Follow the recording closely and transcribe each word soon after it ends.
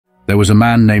There was a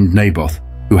man named Naboth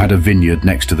who had a vineyard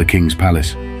next to the king's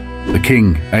palace. The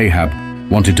king, Ahab,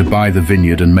 wanted to buy the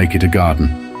vineyard and make it a garden.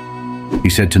 He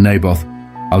said to Naboth,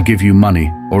 "I'll give you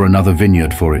money or another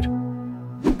vineyard for it."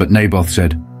 But Naboth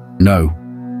said, "No,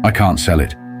 I can't sell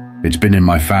it. It's been in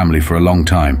my family for a long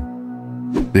time."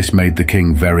 This made the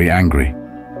king very angry.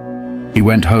 He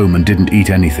went home and didn't eat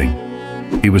anything.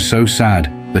 He was so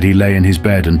sad that he lay in his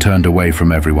bed and turned away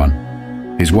from everyone.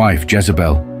 His wife,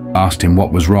 Jezebel, asked him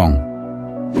what was wrong.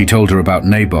 He told her about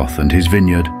Naboth and his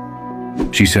vineyard.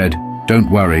 She said,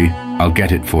 "Don't worry, I'll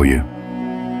get it for you."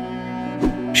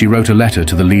 She wrote a letter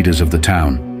to the leaders of the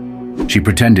town. She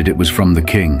pretended it was from the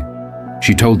king.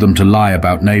 She told them to lie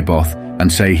about Naboth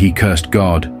and say he cursed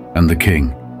God and the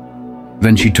king.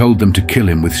 Then she told them to kill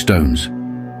him with stones.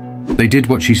 They did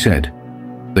what she said.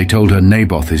 They told her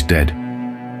Naboth is dead.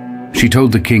 She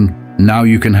told the king, "Now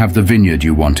you can have the vineyard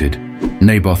you wanted.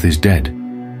 Naboth is dead."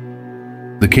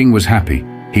 The king was happy.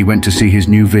 He went to see his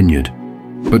new vineyard.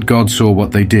 But God saw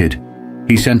what they did.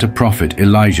 He sent a prophet,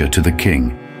 Elijah, to the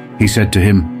king. He said to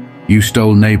him, "You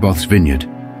stole Naboth's vineyard.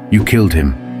 You killed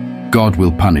him. God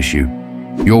will punish you.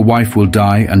 Your wife will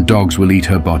die and dogs will eat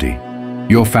her body.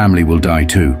 Your family will die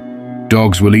too.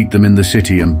 Dogs will eat them in the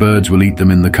city and birds will eat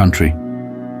them in the country."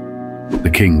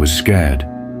 The king was scared.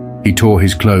 He tore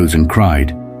his clothes and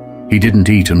cried. He didn't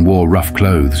eat and wore rough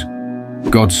clothes.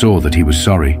 God saw that he was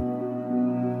sorry.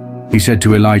 He said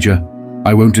to Elijah,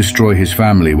 "I won't destroy his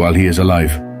family while he is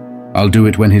alive. I'll do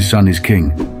it when his son is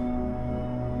king."